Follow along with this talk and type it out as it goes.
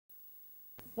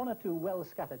One or two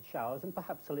well-scattered showers and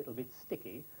perhaps a little bit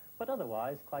sticky, but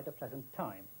otherwise quite a pleasant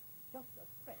time. Just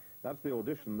a fresh. That's the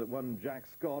audition that won Jack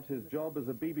Scott his job as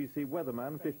a BBC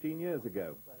weatherman 15 years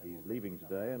ago. He's leaving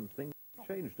today and things have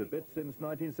changed a bit since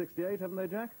 1968, haven't they,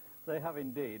 Jack? They have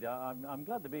indeed. I'm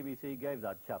glad the BBC gave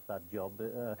that chap that job.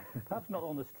 Perhaps not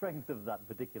on the strength of that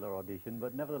particular audition,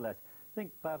 but nevertheless, I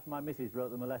think perhaps my missus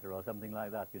wrote them a letter or something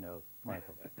like that, you know,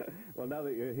 Michael. Well, now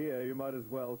that you're here, you might as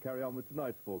well carry on with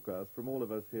tonight's forecast. From all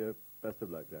of us here, best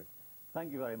of luck, Jack.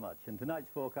 Thank you very much. And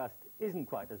tonight's forecast isn't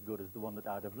quite as good as the one that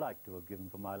I'd have liked to have given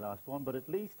for my last one, but at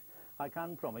least I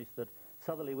can promise that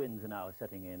southerly winds are now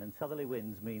setting in, and southerly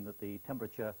winds mean that the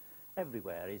temperature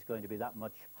everywhere is going to be that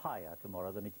much higher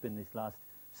tomorrow than it's been this last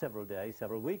several days,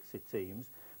 several weeks it seems.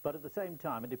 But at the same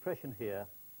time, a depression here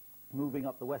moving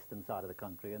up the western side of the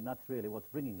country, and that's really what's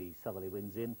bringing these southerly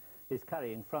winds in, is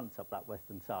carrying fronts up that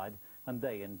western side, and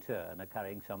they in turn are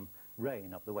carrying some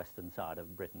rain up the western side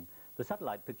of Britain. The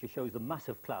satellite picture shows the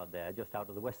massive cloud there just out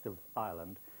of the west of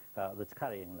Ireland that's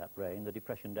carrying that rain, the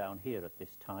depression down here at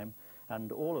this time,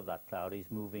 and all of that cloud is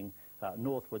moving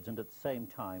northwards and at the same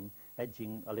time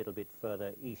edging a little bit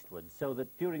further eastwards, so that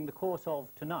during the course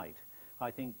of tonight,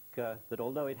 I think that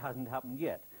although it hasn't happened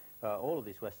yet, all of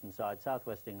this western side,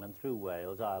 southwest England through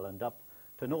Wales, Ireland, up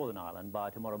to Northern Ireland, by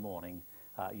tomorrow morning,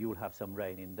 you'll have some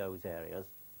rain in those areas.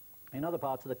 In other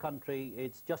parts of the country,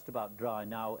 it's just about dry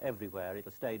now everywhere.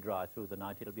 It'll stay dry through the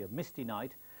night. It'll be a misty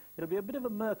night. It'll be a bit of a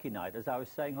murky night, as I was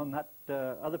saying on that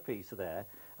other piece there.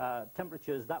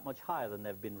 Temperatures that much higher than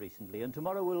they've been recently, and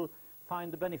tomorrow we'll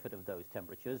find the benefit of those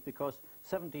temperatures, because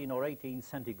 17 or 18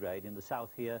 centigrade in the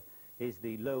south here is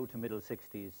the low to middle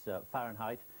 60s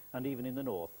Fahrenheit, and even in the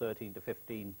north, 13 to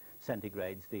 15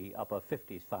 centigrades, the upper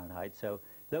 50s Fahrenheit. So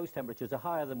those temperatures are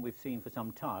higher than we've seen for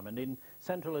some time, and in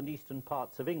central and eastern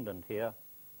parts of England here,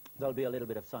 there'll be a little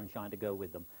bit of sunshine to go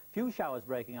with them. Few showers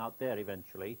breaking out there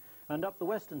eventually, and up the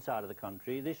western side of the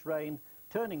country, this rain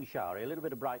turning showery, a little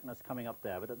bit of brightness coming up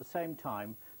there, but at the same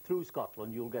time, through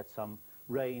Scotland, you'll get some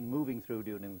rain moving through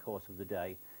during the course of the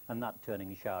day, and that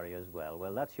turning showery as well.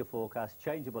 Well, that's your forecast,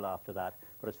 changeable after that,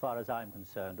 but as far as I'm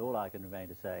concerned, all I can remain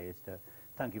to say is to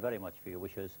thank you very much for your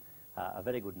wishes, a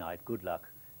very good night, good luck,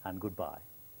 and goodbye.